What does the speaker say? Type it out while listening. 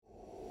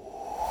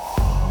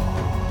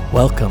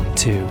Welcome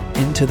to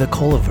Into the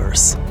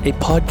COLAverse, a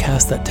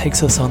podcast that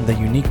takes us on the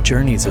unique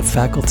journeys of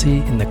faculty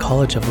in the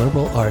College of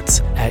Liberal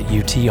Arts at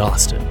UT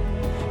Austin.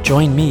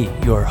 Join me,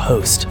 your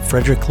host,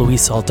 Frederick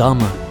Luis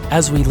Aldama,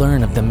 as we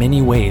learn of the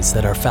many ways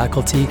that our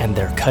faculty and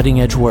their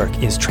cutting-edge work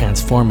is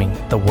transforming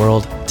the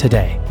world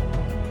today.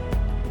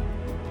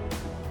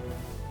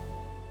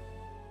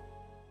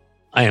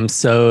 I am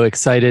so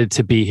excited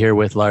to be here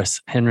with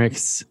Lars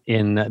Hinrichs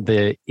in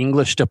the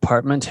English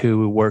department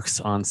who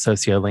works on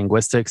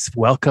sociolinguistics.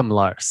 Welcome,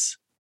 Lars.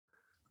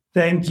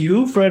 Thank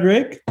you,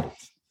 Frederick.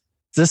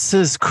 This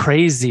is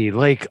crazy.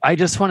 I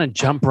just want to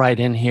jump right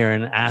in here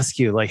and ask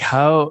you,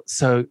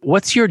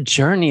 what's your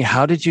journey?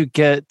 How did you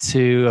get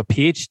to a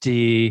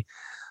PhD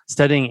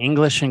studying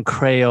English and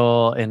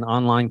Creole in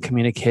online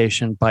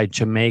communication by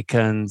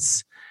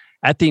Jamaicans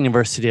at the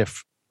University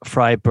of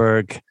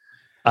Freiburg?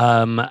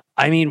 It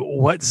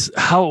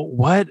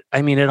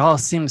all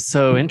seems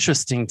so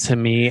interesting to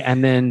me.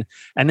 And then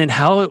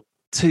how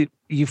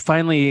you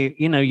finally,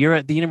 you're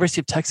at the University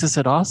of Texas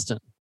at Austin.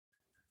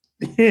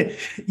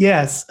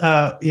 Yes.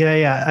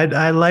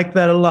 I like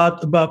that a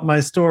lot about my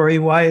story.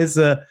 Why is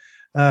a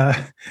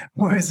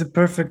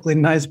perfectly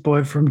nice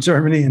boy from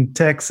Germany in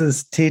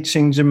Texas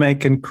teaching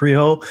Jamaican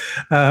Creole?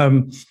 How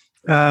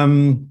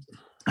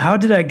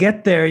did I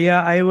get there?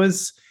 Yeah, I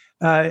was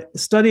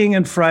studying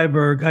in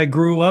Freiburg. I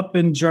grew up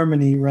in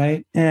Germany,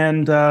 right?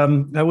 And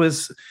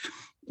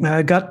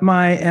I got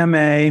my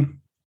MA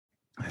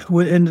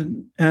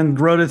and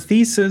wrote a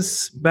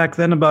thesis back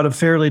then about a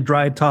fairly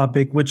dry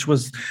topic, which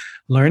was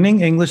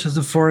learning English as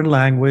a foreign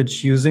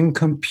language using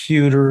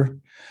computers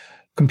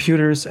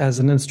as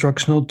an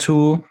instructional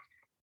tool.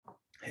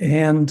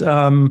 And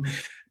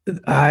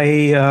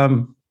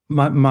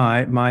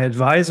my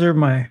advisor,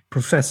 my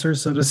professor,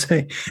 so to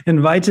say,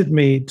 invited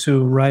me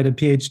to write a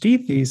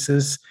PhD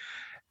thesis.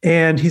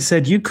 And he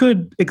said, you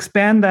could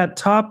expand that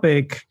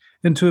topic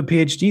into a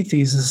PhD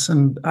thesis.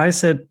 And I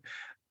said,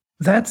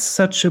 that's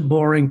such a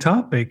boring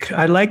topic.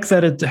 I like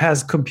that it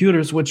has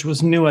computers, which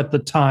was new at the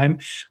time.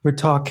 We're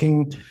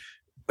talking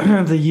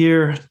the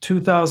year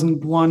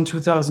 2001,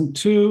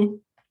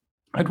 2002.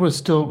 It was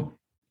still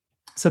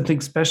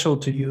something special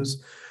to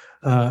use.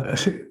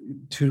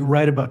 To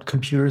write about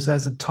computers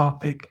as a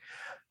topic,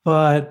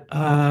 but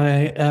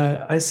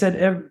I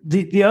said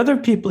the other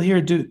people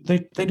here do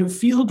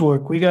field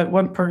work. We got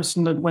one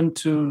person that went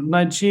to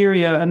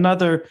Nigeria,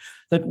 another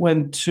that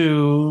went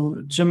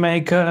to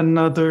Jamaica,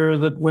 another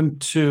that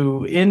went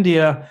to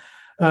India.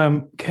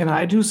 Can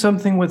I do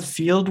something with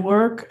field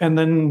work? And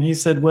then he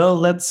said, well,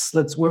 let's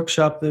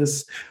workshop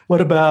this. Why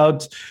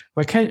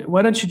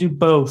don't you do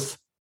both?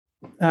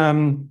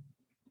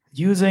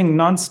 Using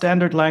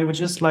non-standard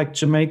languages like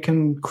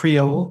Jamaican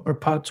Creole or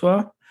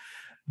Patois,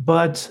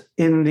 but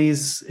in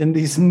these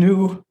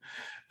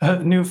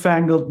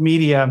newfangled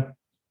media,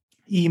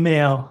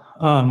 email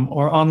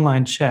or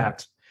online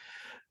chat.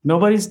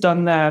 Nobody's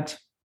done that.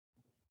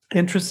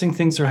 Interesting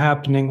things are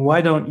happening.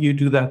 Why don't you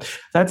do that?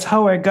 That's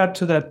how I got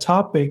to that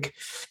topic.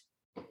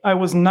 I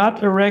was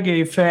not a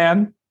reggae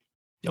fan,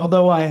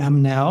 although I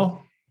am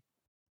now.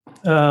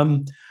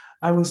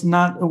 I was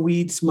not a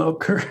weed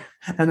smoker,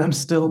 and I'm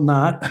still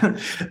not.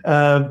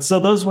 So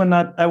those were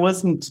not, I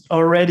wasn't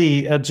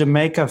already a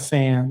Jamaica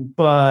fan,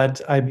 but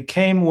I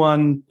became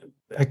one.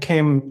 I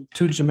came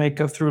to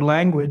Jamaica through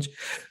language.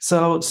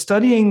 So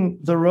studying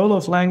the role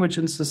of language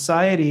in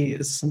society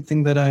is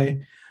something that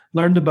I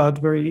learned about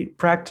very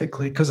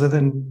practically, because I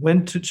then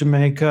went to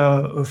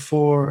Jamaica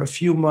for a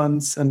few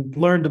months and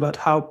learned about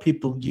how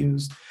people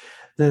use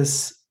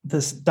this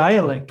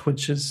dialect,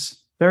 which is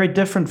very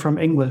different from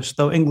English,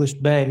 though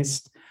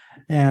English-based.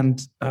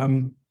 And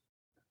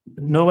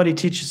nobody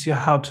teaches you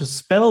how to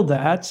spell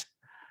that.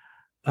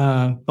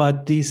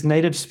 But these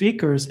native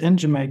speakers in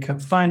Jamaica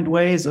find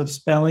ways of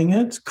spelling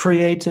it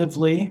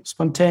creatively,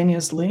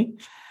 spontaneously,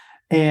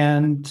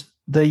 and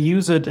they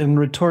use it in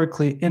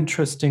rhetorically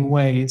interesting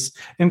ways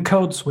in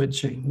code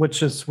switching,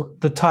 which is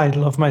the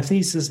title of my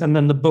thesis, and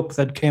then the book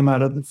that came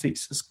out of the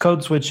thesis,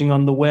 Code Switching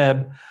on the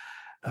Web.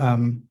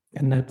 And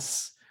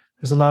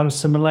there's a lot of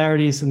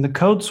similarities in the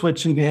code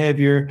switching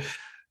behavior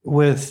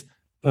with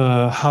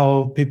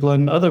how people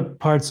in other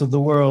parts of the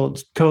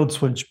world code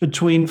switch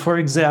between, for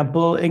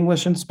example,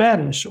 English and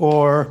Spanish,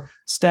 or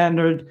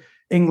standard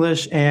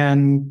English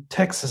and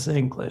Texas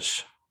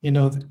English,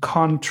 the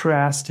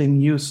contrasting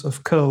use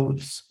of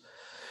codes.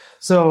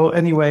 So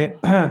anyway,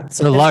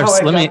 so Lars,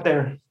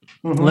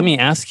 let me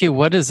ask you,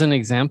 what is an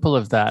example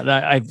of that?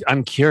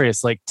 I'm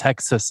curious, like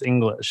Texas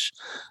English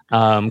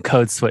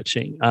code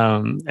switching.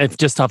 If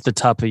just off the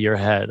top of your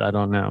head, I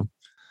don't know.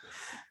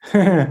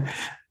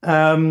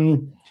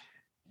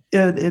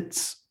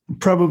 It's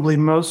probably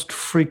most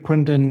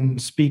frequent in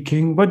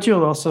speaking, but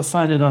you'll also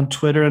find it on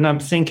Twitter. And I'm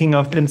thinking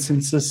of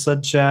instances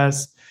such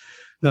as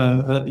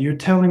you're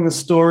telling the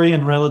story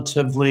in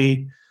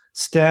relatively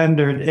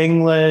standard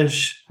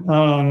English.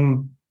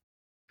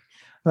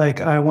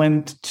 Like I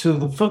went to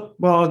the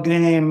football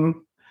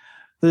game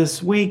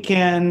this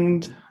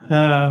weekend.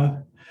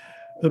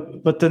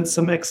 but then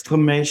some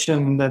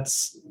exclamation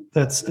that's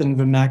in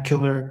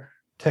vernacular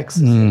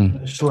Texas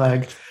English,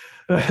 like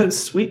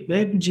 "Sweet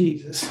baby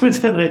Jesus."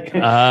 Like,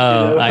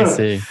 I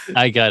see.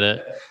 I got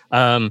it.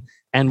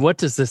 And what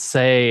does this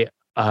say?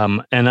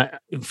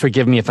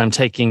 Forgive me if I'm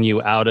taking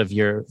you out of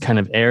your kind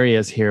of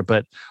areas here,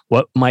 but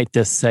what might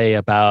this say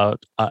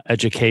about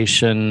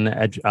education,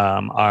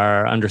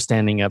 our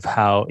understanding of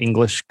how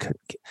English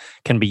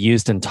can be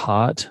used and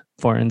taught,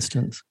 for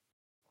instance?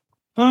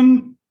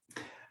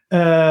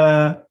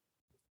 A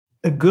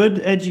good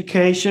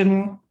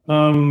education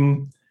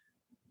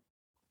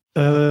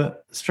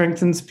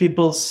strengthens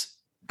people's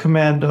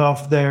command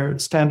of their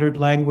standard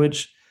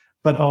language,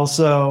 but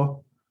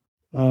also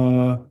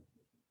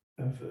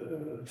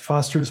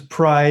fosters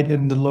pride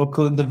in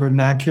the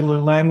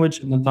vernacular language,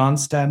 in the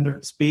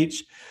non-standard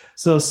speech.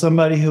 So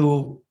somebody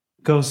who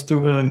goes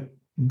through a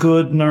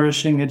good,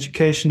 nourishing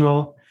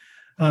educational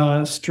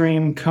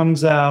stream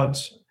comes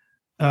out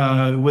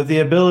with the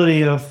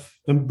ability of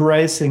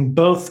embracing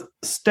both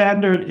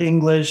standard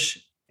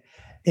English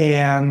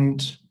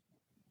and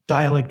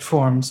dialect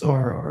forms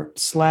or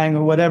slang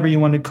or whatever you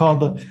want to call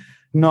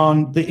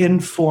the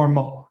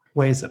informal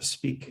ways of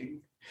speaking.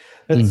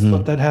 That's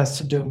what that has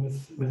to do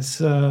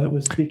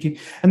with speaking.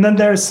 And then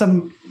there's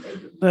some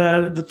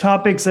the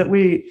topics that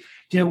we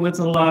deal with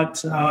a lot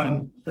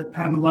that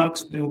have a lot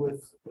to do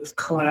with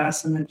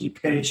class and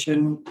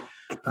education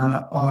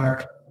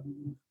are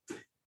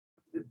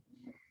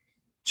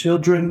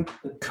children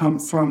that come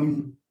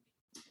from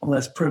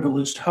less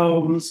privileged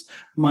homes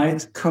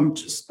might come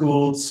to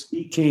school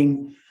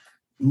speaking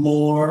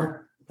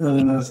more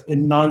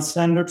in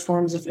non-standard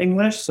forms of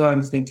English. So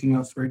I'm thinking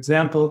of, for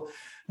example,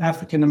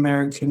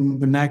 African-American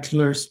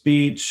vernacular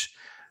speech.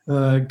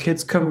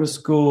 Kids come to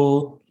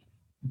school,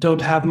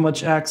 don't have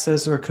much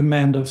access or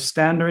command of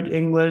standard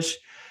English,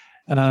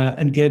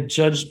 and get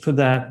judged for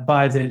that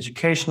by the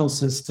educational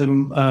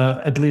system.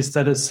 At least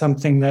that is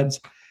something that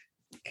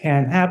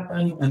can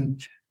happen,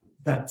 and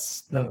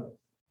that's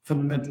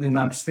fundamentally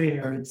not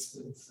fair. It's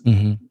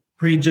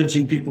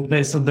prejudging people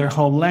based on their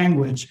home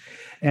language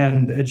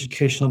and the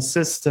educational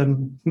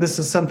system. This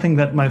is something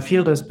that my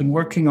field has been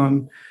working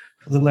on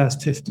for the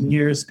last 15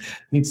 years,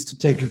 needs to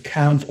take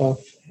account of,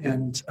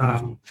 and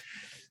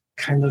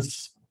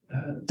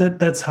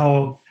that's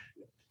how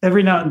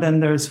every now and then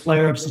there's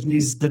flare-ups of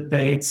these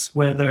debates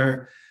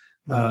whether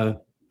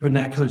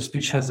vernacular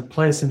speech has a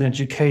place in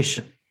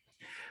education.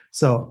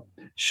 So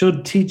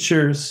should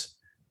teachers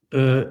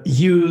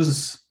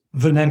use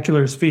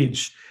vernacular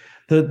speech?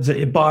 The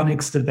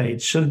Ebonics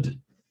debate, should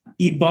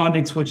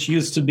Ebonics, which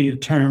used to be a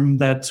term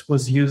that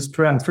was used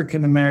for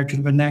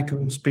African-American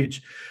vernacular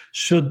speech,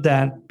 should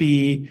that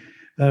be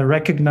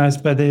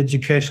recognized by the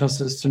educational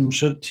system?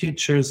 Should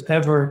teachers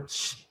ever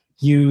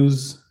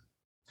use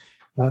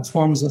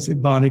forms of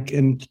Ebonic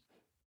in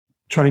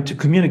trying to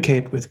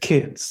communicate with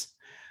kids?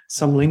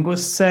 Some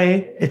linguists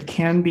say it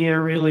can be a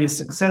really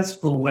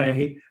successful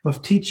way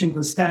of teaching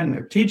the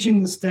standard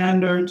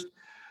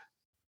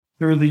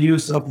through the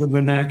use of the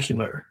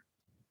vernacular.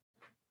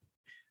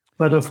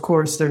 But of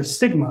course, there's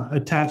stigma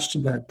attached to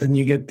that. Then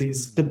you get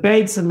these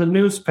debates in the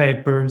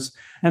newspapers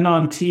and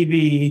on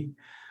TV.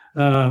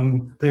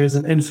 There's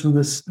an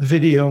infamous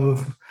video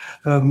of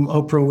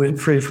Oprah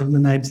Winfrey from the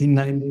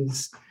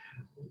 1990s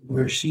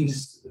where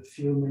she's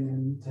filming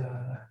and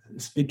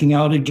speaking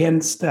out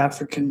against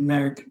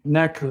African-American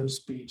vernacular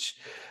speech,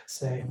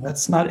 saying,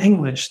 that's not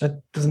English,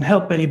 that doesn't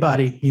help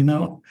anybody,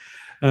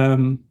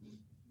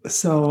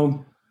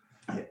 So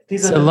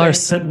these are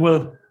Lars, that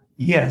will,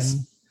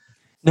 yes.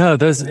 No,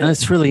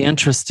 that's really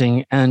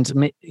interesting, and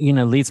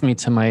leads me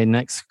to my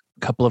next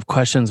couple of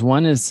questions.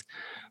 One is,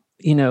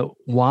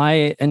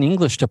 why an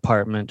English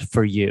department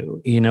for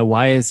you?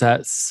 Why is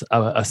that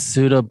a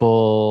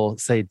suitable,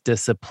 say,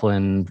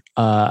 discipline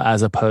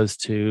as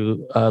opposed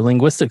to a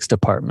linguistics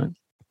department?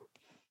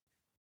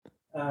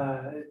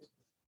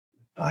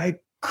 I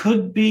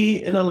could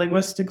be in a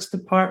linguistics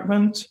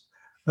department,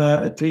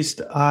 at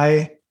least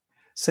I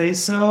say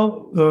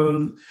so.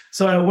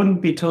 So I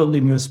wouldn't be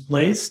totally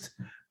misplaced.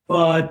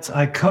 But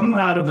I come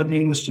out of an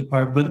English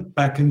department.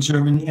 Back in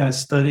Germany, I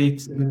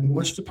studied in an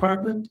English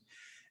department.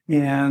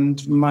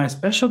 And my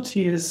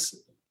specialty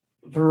is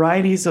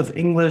varieties of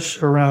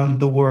English around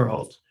the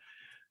world.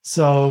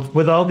 So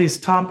with all these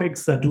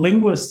topics that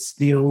linguists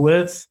deal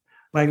with,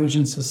 language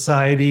and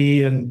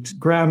society and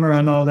grammar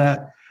and all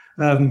that,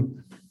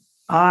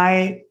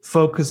 I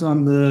focus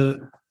on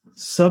the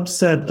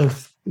subset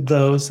of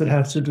those that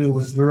have to do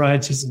with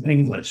varieties of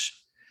English.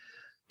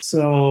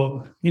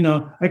 So,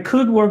 I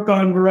could work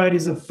on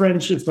varieties of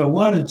French if I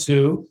wanted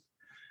to,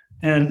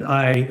 and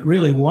I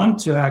really want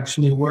to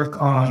actually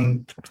work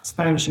on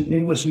Spanish and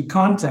English in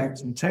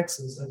contact in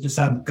Texas. I just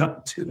haven't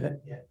gotten to that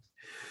yet.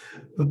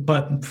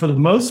 But for the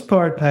most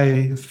part,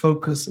 I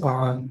focus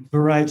on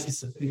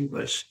varieties of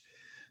English.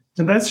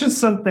 And that's just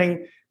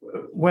something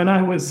when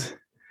I was,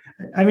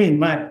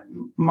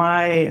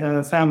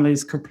 my family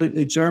is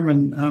completely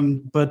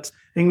German, but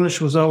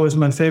English was always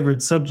my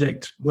favorite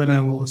subject when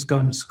I was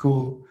going to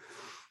school.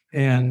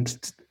 And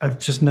I've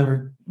just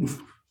never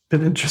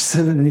been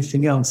interested in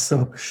anything else.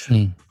 So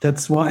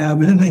that's why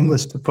I'm in the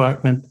English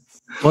department.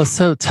 Well,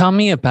 so tell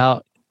me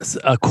about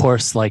a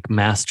course like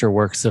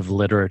Masterworks of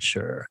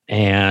Literature,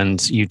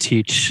 and you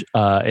teach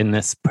in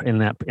this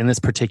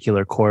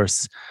particular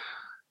course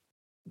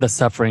the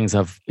sufferings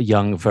of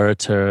young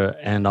Werther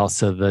and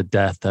also the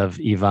death of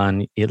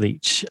Ivan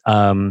Ilyich.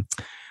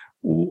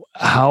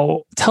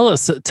 Tell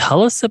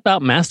us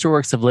about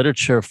Masterworks of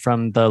Literature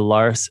from the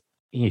Lars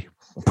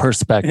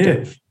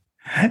perspective.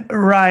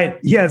 Right.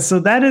 Yeah. So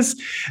that is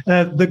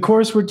the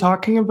course we're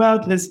talking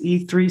about is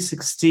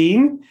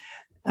E316,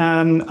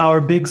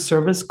 our big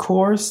service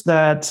course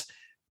that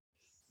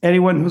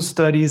anyone who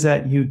studies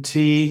at UT,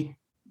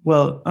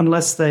 well,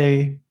 unless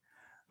they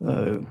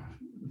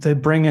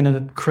bring in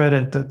a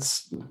credit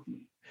that's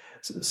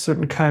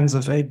certain kinds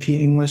of AP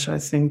English, I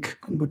think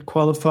would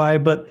qualify.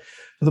 But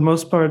for the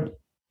most part,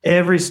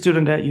 every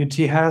student at UT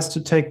has to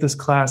take this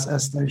class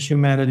as their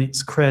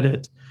humanities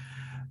credit.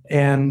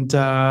 And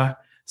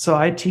so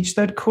I teach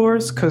that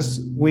course because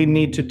we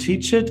need to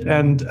teach it.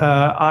 And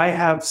I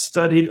have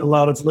studied a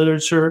lot of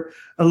literature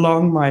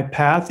along my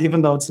path,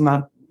 even though it's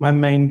not my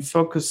main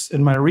focus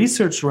in my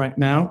research right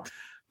now.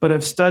 But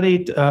I've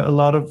studied a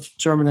lot of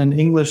German and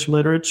English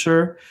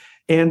literature.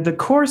 And the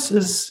course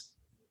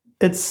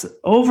its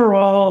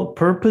overall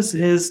purpose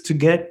is to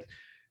get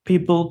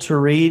people to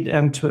read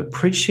and to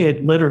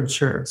appreciate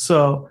literature.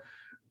 So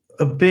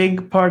a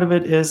big part of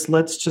it is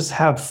let's just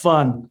have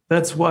fun.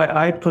 That's why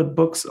I put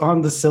books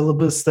on the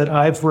syllabus that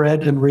I've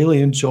read and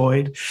really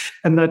enjoyed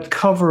and that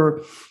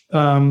cover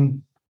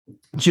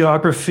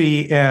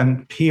geography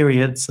and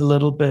periods a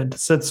little bit.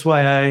 So that's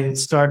why I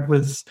start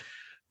with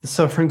The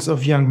Sufferings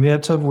of Young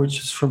Werther, which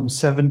is from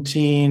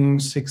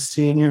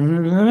 1716,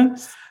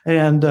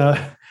 and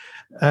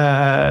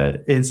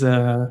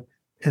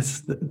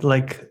is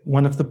like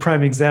one of the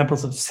prime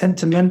examples of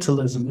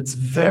sentimentalism. It's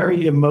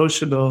very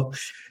emotional.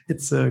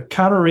 It's a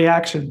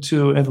counter-reaction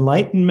to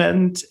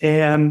Enlightenment.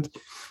 And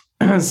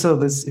so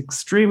this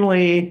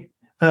extremely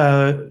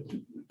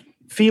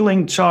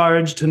feeling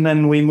charged, and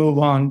then we move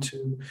on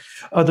to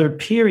other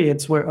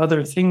periods where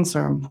other things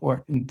are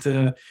important.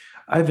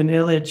 Ivan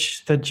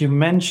Ilyich that you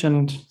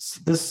mentioned,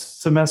 this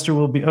semester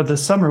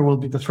this summer will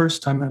be the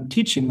first time I'm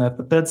teaching that,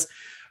 but that's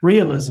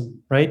realism,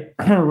 right?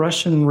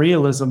 Russian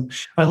realism.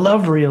 I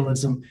love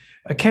realism.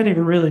 I can't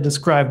even really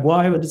describe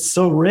why, but it's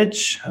so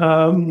rich.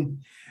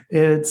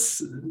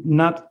 It's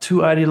not too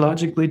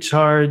ideologically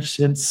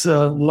charged. It's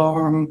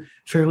long,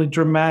 fairly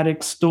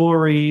dramatic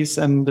stories,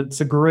 and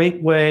it's a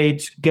great way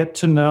to get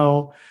to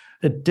know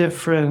a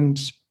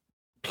different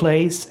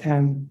place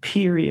and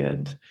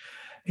period.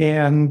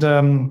 And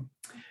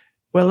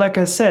well, like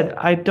I said,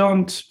 I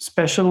don't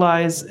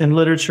specialize in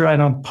literature. I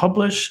don't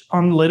publish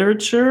on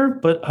literature,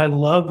 but I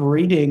love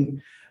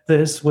reading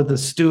this with the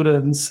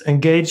students,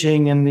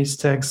 engaging in these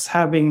texts,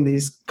 having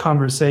these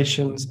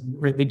conversations,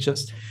 really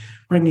just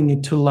bringing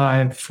it to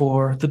life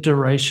for the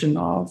duration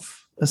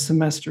of a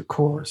semester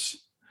course.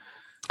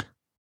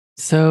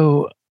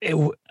 So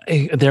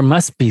there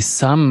must be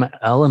some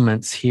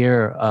elements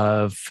here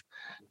of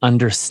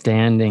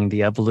understanding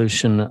the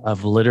evolution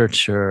of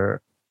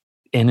literature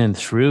in and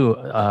through,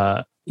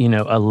 a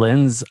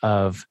lens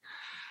of,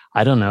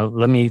 I don't know,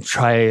 let me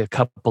try a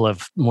couple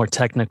of more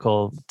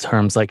technical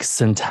terms like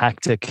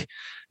syntactic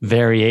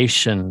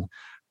variation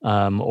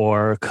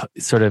or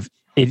sort of,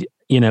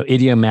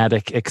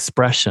 idiomatic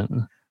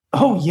expression.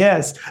 Oh,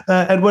 yes.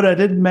 And what I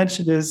didn't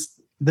mention is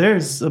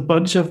there's a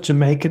bunch of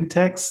Jamaican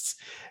texts.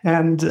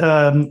 And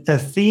a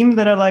theme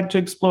that I like to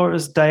explore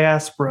is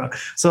diaspora.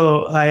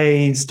 So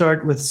I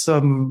start with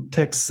some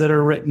texts that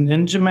are written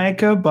in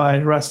Jamaica by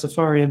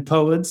Rastafarian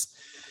poets.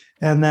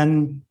 And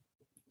then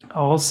I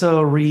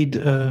also read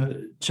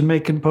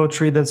Jamaican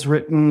poetry that's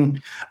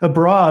written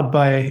abroad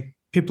by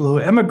people who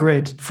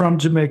emigrated from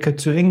Jamaica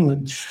to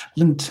England.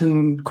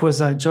 Linton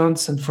Kwesi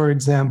Johnson, for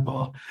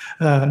example,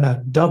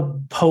 a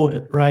dub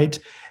poet, right?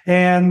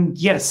 And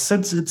yes,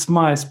 since it's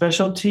my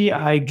specialty,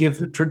 I give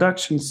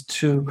introductions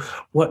to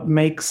what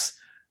makes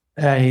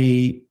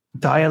a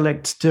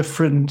dialect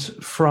different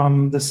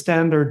from the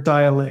standard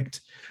dialect.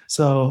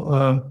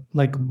 So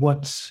like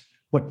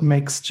what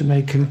makes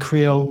Jamaican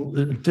Creole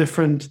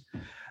different?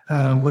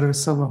 What are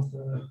some of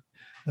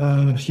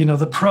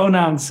the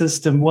pronoun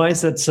system? Why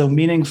is that so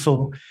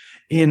meaningful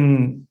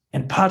in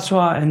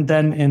patois and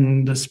then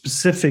in the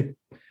specific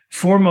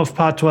form of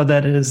patois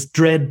that is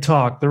dread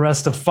talk, the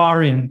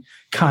Rastafarian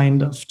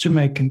kind of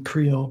Jamaican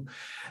Creole.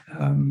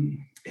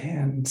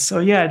 And so,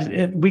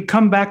 we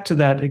come back to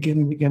that again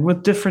and again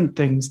with different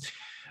things.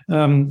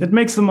 It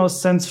makes the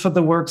most sense for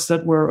the works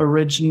that were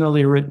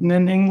originally written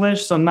in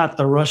English, so not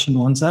the Russian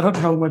ones. I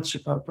don't know much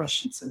about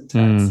Russian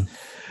syntax.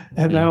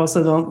 And I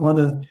also don't want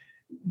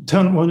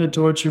to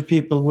torture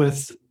people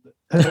with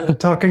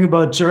talking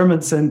about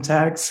German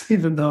syntax,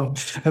 even though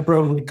I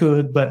probably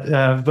could. But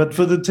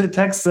for the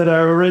texts that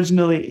are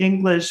originally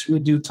English, we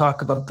do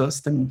talk about those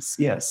things,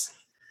 yes.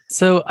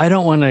 So I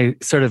don't want to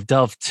sort of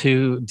delve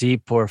too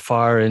deep or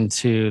far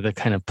into the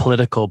kind of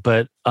political,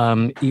 but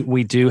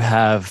we do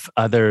have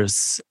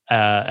others,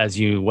 as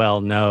you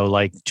well know,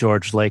 like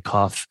George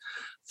Lakoff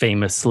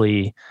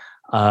famously.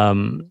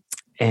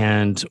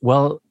 And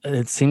well,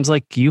 it seems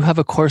like you have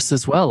a course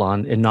as well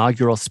on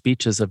inaugural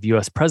speeches of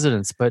U.S.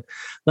 presidents. But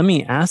let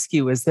me ask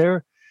you, is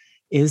there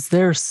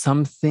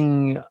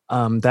something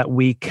that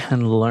we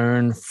can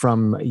learn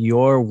from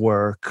your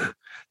work,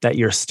 that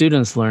your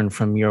students learn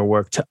from your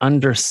work to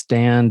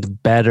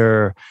understand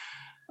better,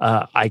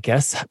 I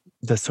guess,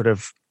 the sort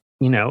of,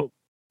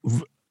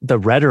 the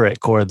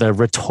rhetoric or the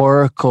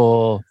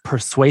rhetorical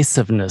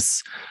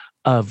persuasiveness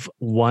of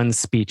one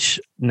speech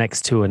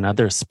next to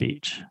another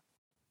speech?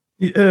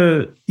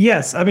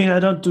 Yes. I mean, I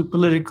don't do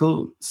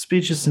political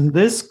speeches in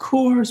this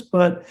course,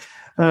 but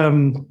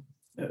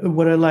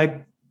what I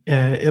like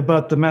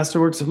about the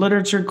Masterworks of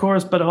Literature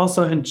course, but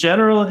also in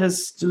general,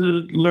 is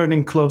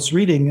learning close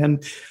reading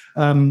and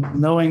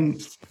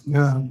knowing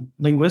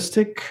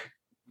linguistic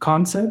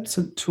concepts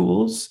and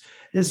tools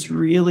is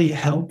really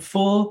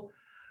helpful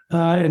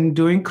in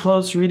doing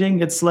close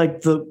reading. It's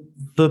like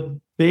the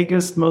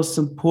biggest, most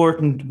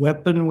important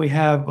weapon we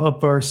have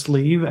up our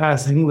sleeve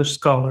as English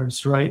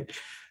scholars, right?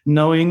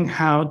 Knowing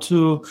how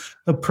to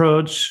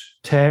approach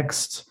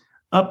text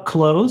up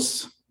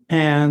close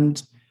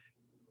and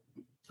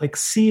like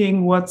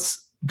seeing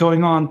what's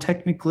going on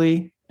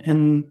technically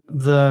in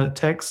the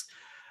text.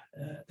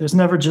 There's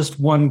never just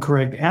one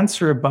correct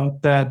answer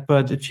about that,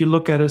 but if you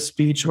look at a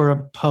speech or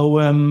a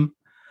poem,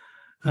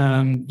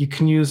 you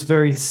can use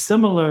very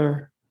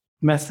similar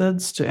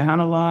methods to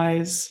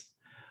analyze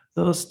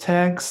those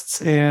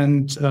texts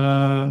and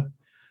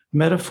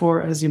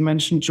metaphor, as you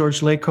mentioned, George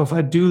Lakoff.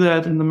 I do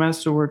that in the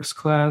Masterworks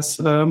class.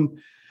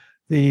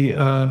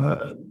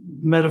 The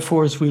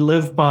metaphors we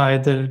live by,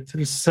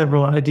 there's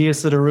several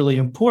ideas that are really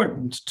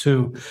important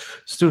to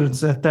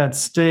students at that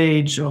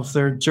stage of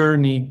their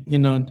journey.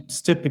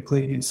 It's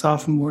typically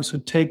sophomores who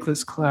take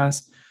this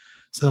class.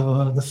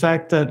 So the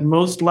fact that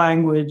most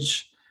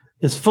language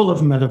is full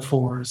of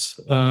metaphors,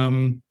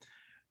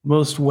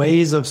 most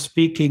ways of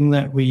speaking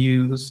that we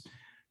use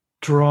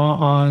draw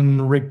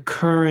on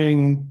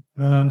recurring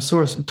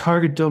source and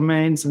target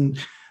domains, and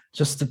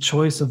just the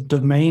choice of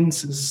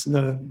domains is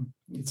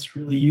it's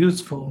really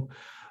useful.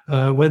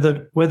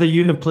 Whether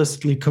you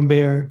implicitly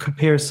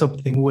compare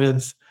something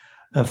with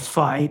a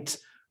fight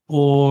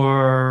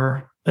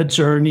or a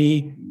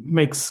journey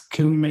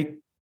can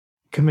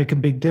make a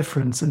big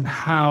difference in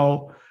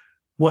how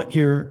what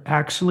you're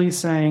actually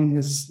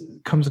saying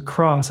comes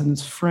across and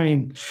is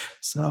framed.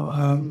 So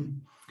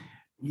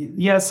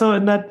so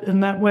in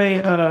that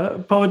way,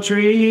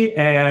 poetry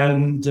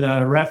and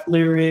rap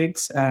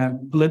lyrics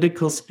and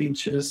political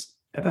speeches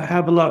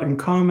have a lot in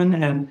common,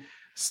 and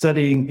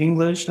studying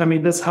English. I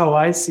mean, that's how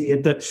I see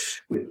it, that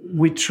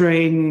we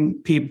train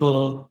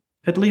people,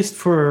 at least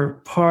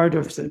for part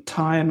of the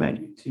time,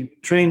 and you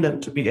train them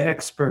to be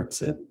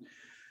experts at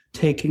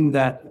taking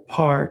that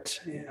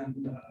apart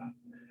and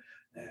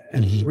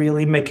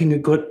really making a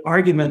good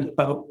argument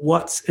about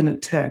what's in a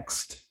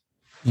text.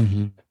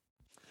 Mm-hmm.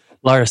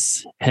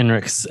 Lars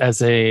Hinrichs,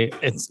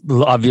 it's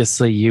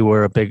obviously you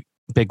were a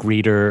big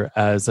reader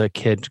as a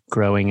kid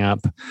growing up,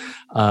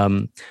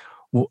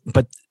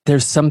 but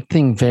there's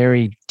something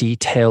very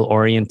detail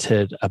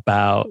oriented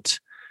about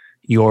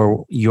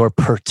your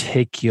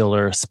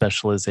particular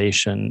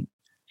specialization,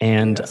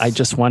 and yes. I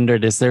just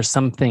wondered, is there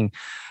something?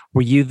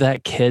 Were you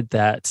that kid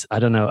that, I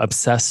don't know,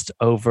 obsessed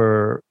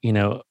over,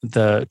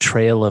 the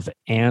trail of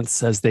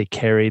ants as they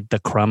carried the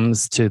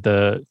crumbs to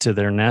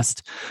their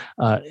nest?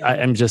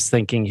 I'm just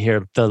thinking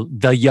here,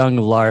 the young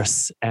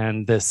Lars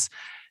and this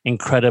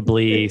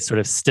incredibly sort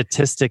of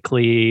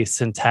statistically,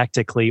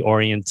 syntactically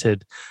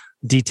oriented,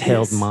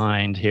 detailed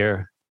mind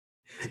here.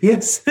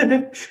 Yes.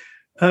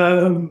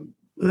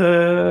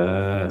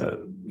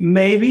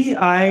 Maybe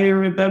I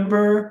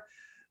remember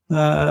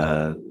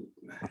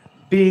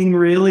being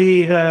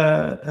really,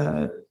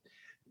 I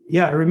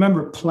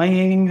remember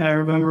playing. I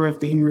remember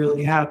being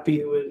really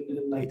happy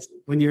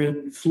when you're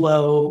in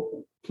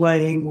flow,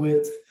 playing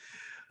with,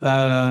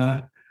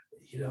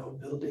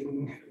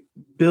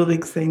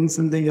 building things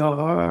in the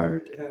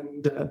yard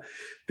and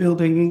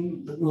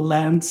building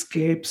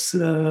landscapes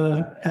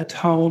at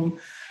home.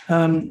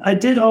 I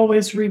did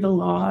always read a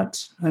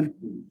lot.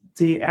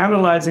 The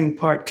analyzing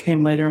part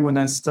came later when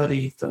I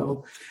studied,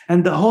 though.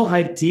 And the whole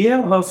idea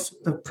of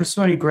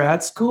pursuing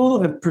grad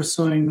school and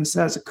pursuing this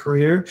as a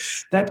career,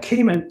 that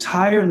came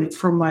entirely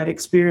from my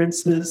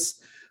experiences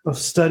of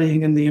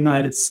studying in the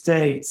United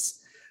States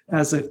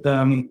as a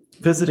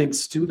visiting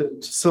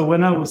student. So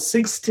when I was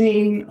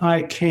 16,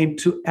 I came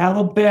to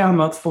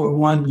Alabama for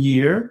 1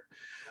 year.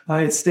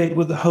 I stayed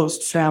with a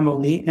host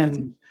family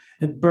in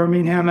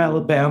Birmingham,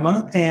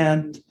 Alabama,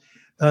 and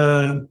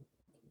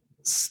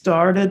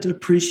started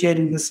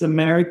appreciating this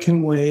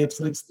American way of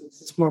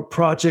it's more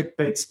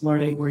project-based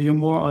learning where you're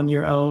more on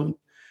your own.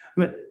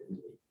 But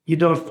You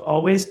don't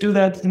always do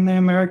that in the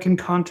American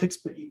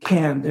context, but you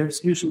can.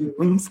 There's usually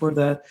room for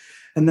that.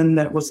 And then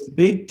that was a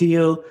big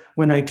deal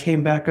when I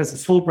came back as a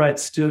Fulbright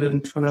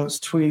student. When I was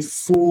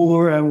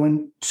 24, I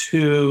went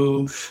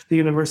to the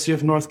University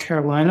of North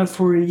Carolina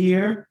for a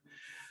year.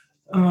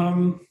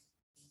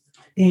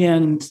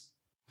 And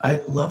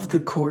I loved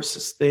the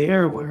courses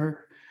there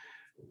where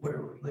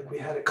like we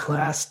had a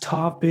class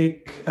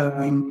topic.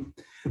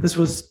 This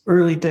was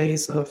early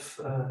days of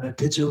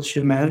digital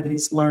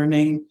humanities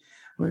learning.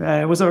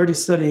 I was already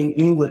studying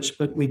English,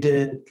 but we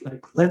did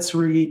like Let's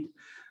Read,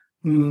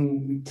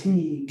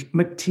 McTeague,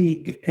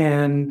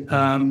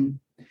 and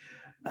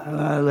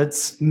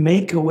let's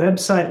make a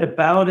website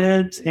about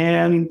it,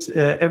 and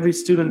every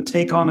student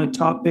take on a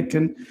topic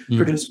and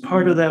produce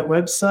part of that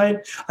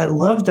website. I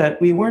love that.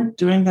 We weren't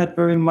doing that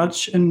very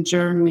much in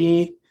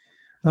Germany.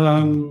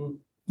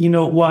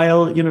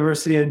 While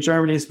University in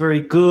Germany is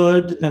very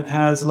good and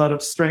has a lot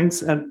of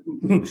strengths, and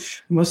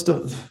most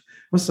of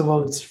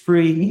all, it's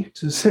free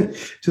to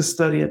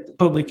study at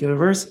public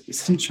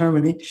universities in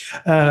Germany.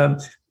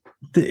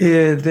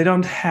 They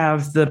don't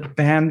have the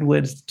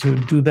bandwidth to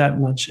do that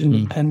much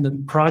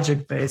independent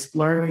project-based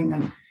learning.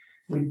 And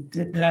we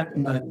did that,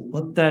 and I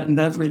loved that, and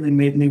that really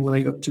made me want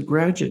to go to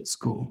graduate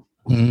school.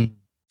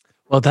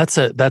 Well, that's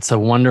a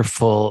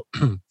wonderful,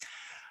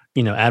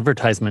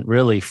 advertisement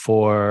really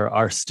for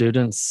our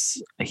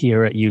students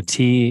here at UT,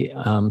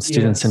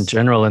 students in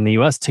general in the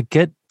U.S. to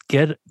get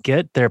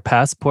their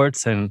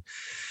passports and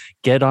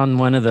get on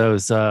one of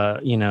those,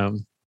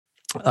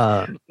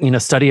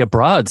 study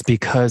abroads,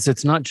 because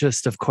it's not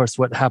just, of course,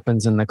 what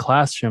happens in the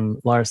classroom,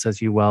 Lars, as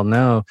you well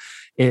know.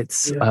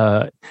 It's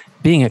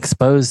being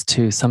exposed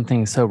to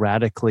something so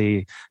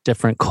radically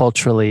different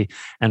culturally.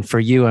 And for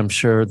you, I'm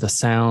sure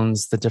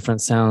the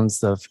different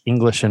sounds of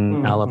English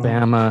in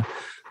Alabama,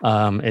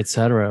 et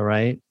cetera,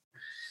 right?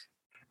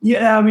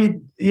 Yeah,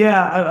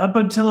 up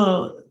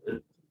until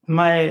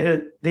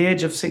the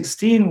age of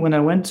 16, when I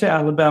went to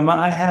Alabama,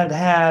 I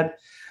had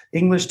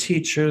English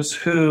teachers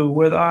who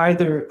were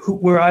either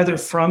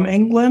from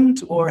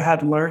England or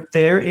had learned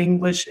their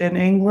English in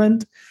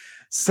England.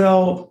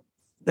 So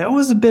there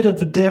was a bit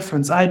of a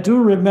difference. I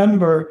do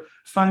remember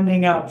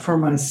finding out for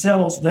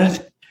myself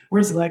that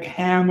words like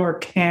ham or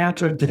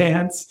can't or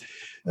dance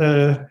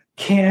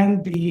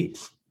can be,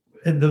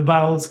 the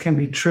vowels can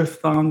be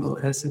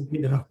triphthongal, as in,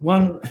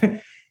 one,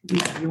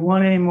 you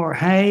want any more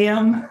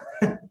ham?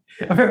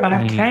 Or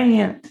I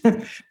can't.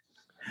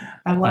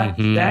 I like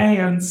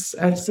dance.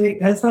 I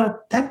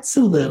thought that's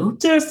a little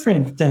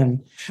different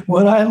than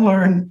what I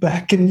learned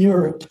back in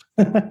Europe.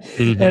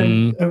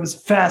 And I was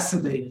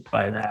fascinated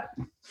by that.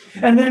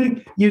 And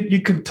then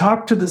you could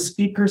talk to the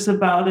speakers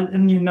about it,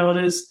 and you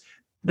notice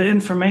the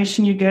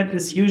information you get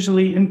is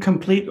usually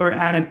incomplete or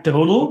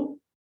anecdotal.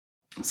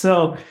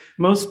 So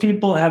most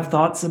people have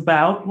thoughts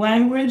about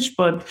language,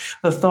 but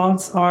the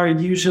thoughts are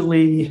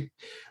usually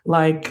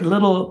like a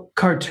little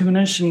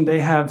cartoonish, and they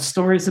have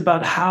stories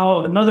about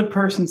how another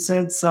person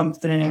said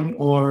something,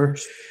 or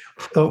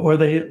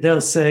they'll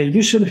say,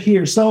 you should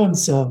hear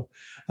so-and-so.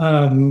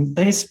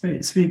 They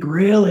speak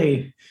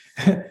really,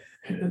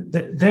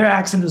 their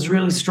accent is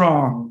really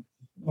strong,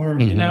 or,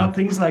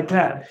 things like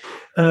that.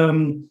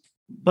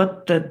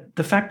 But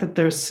the fact that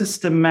there's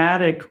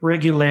systematic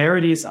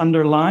regularities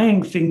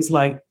underlying things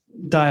like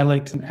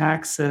dialect and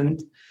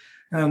accent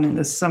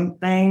is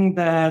something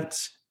that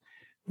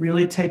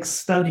really takes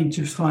study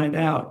to find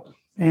out.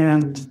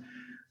 And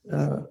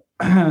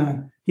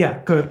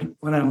good.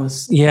 When I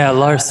was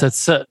Lars,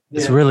 that's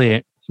it's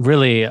really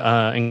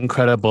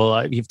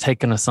incredible. You've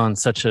taken us on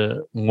such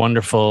a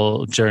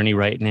wonderful journey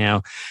right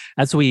now.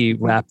 As we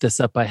wrap this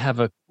up, I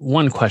have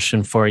one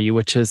question for you,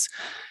 which is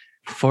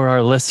for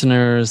our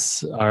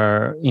listeners,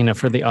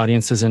 for the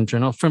audiences in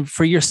general,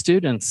 for your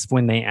students,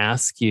 when they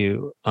ask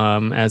you,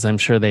 as I'm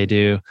sure they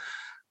do,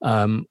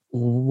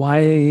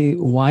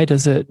 why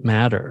does it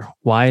matter?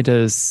 Why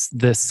does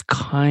this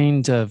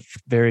kind of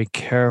very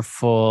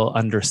careful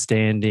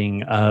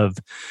understanding of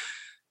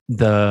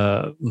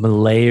the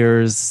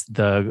layers,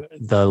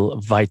 the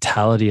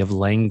vitality of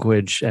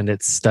language and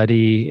its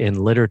study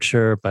in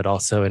literature, but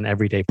also in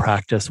everyday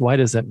practice, why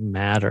does it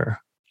matter?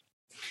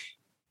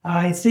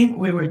 I think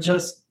we were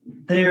just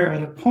there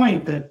at a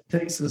point that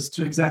takes us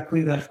to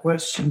exactly that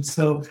question.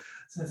 So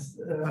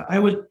I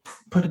would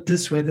put it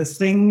this way: the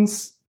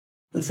things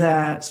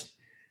that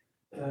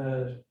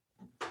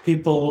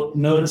people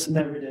notice in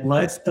everyday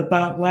life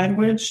about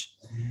language,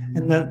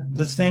 and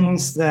the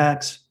things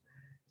that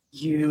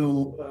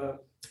you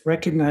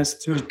recognize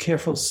through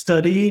careful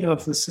study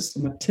of the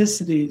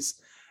systematicities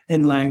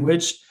in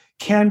language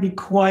can be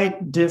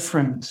quite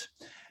different,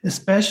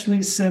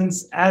 especially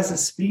since as a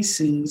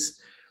species,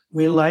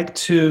 we like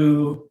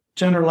to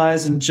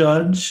generalize and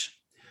judge.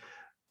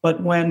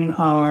 But when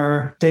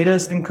our data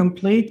is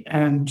incomplete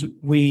and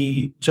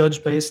we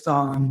judge based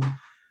on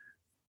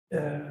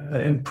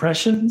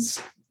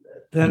impressions,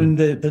 then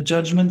the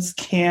judgments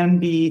can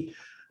be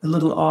a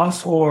little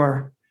off,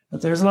 or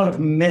there's a lot of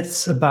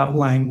myths about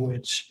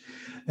language.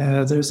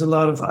 There's a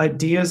lot of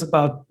ideas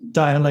about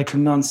dialect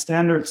and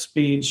non-standard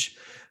speech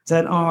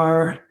that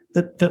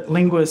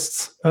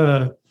linguists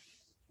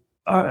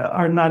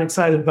are not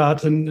excited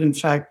about, and in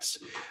fact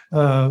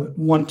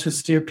want to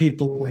steer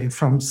people away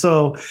from.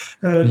 So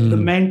the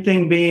main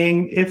thing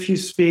being, if you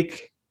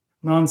speak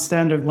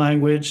non-standard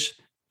language,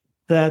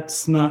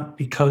 that's not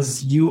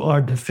because you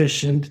are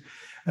deficient.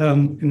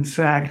 In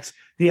fact,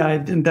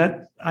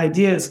 that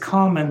idea is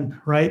common,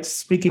 right?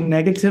 Speaking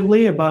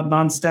negatively about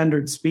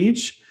non-standard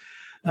speech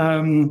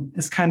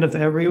is kind of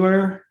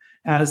everywhere,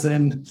 as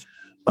in,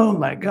 oh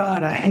my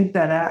God, I hate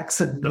that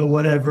accent or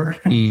whatever.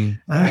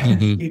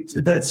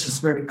 That's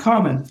just very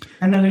common.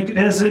 And then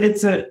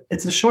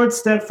it's a short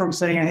step from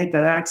saying I hate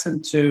that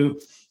accent to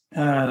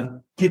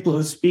people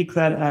who speak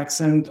that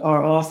accent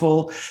are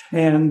awful,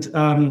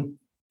 and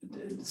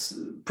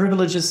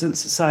privileges in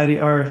society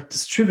are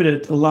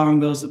distributed along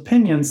those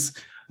opinions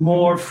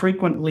more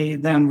frequently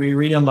than we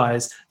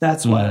realize.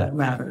 That's why that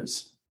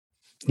matters.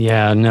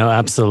 Yeah, no,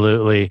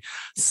 absolutely.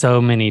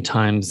 So many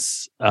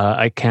times,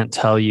 I can't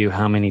tell you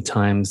how many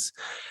times,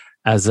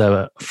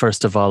 my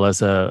first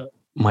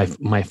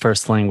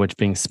language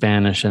being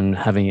Spanish and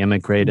having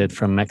immigrated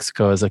from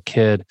Mexico as a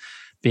kid,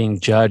 being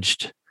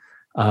judged.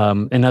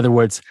 In other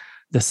words,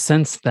 the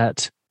sense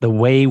that the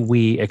way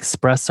we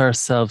express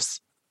ourselves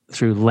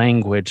through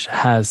language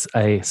has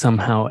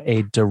somehow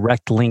a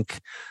direct link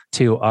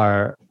to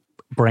our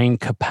brain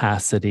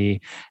capacity,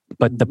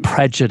 but the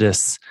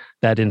prejudice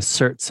that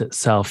inserts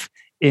itself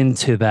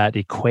into that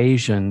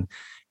equation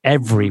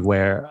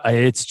everywhere,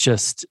 it's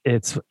just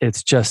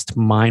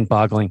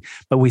mind-boggling.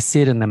 But we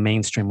see it in the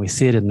mainstream, we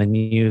see it in the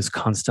news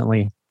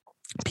constantly.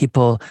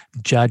 People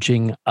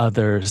judging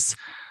others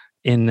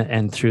in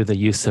and through the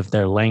use of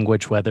their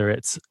language, whether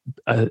it's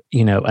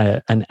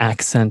an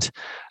accent,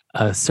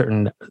 a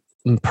certain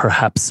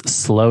perhaps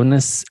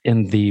slowness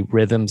in the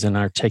rhythms and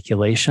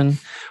articulation,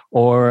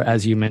 or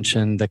as you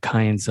mentioned, the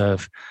kinds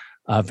of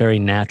very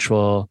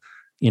natural,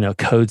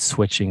 code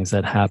switchings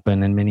that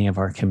happen in many of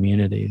our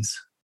communities.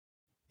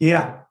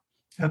 Yeah,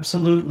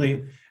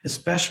 absolutely.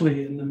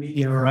 Especially in the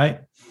media, right?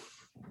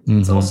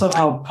 It's also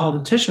how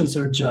politicians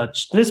are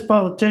judged. This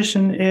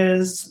politician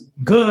is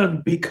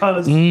good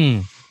because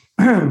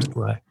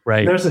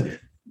right.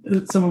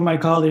 Some of my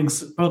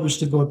colleagues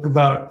published a book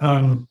about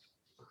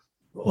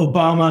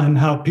Obama and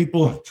how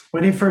people,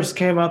 when he first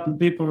came up, and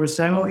people were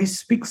saying, "Oh, he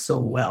speaks so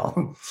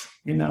well,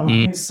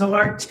 he's so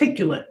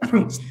articulate."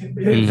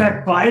 In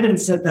fact, Biden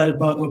said that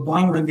about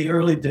Obama in the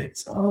early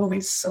days. "Oh,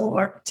 he's so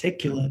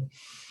articulate."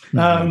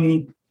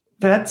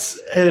 That's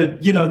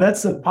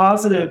the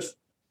positive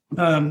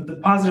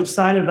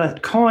side of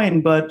that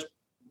coin, but it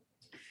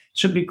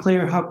should be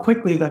clear how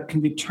quickly that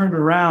can be turned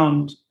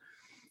around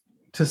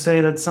to say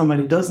that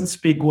somebody doesn't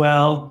speak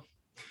well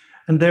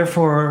and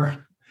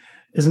therefore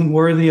isn't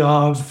worthy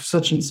of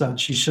such and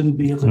such. He shouldn't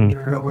be a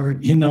leader, or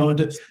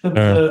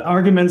the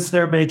arguments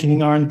they're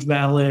making aren't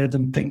valid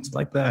and things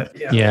like that.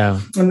 Yeah.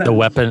 The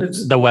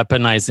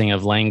weaponizing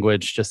of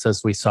language, just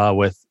as we saw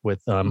with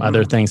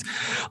other things.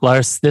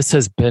 Lars, this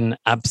has been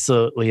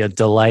absolutely a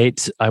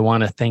delight. I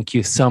want to thank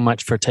you so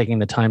much for taking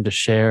the time to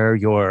share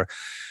your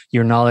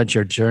knowledge,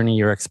 your journey,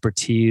 your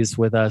expertise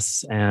with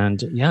us.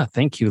 And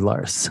thank you,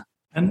 Lars.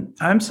 And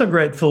I'm so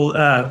grateful,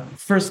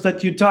 first,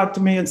 that you talked to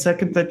me, and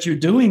second, that you're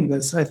doing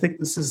this. I think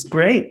this is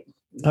great,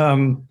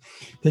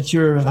 that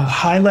you're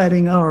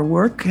highlighting our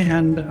work,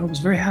 and I was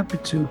very happy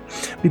to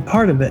be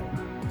part of it.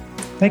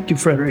 Thank you,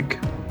 Frederick.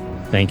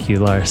 Thank you,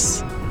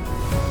 Lars.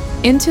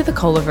 Into the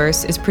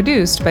COLAverse is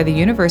produced by the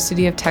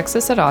University of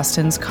Texas at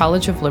Austin's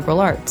College of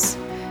Liberal Arts.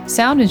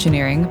 Sound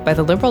engineering by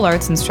the Liberal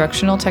Arts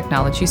Instructional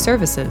Technology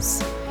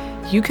Services.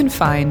 You can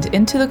find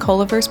Into the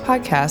COLAverse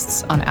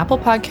podcasts on Apple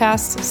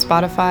Podcasts,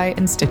 Spotify,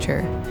 and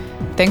Stitcher.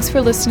 Thanks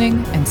for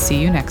listening, and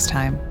see you next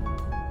time.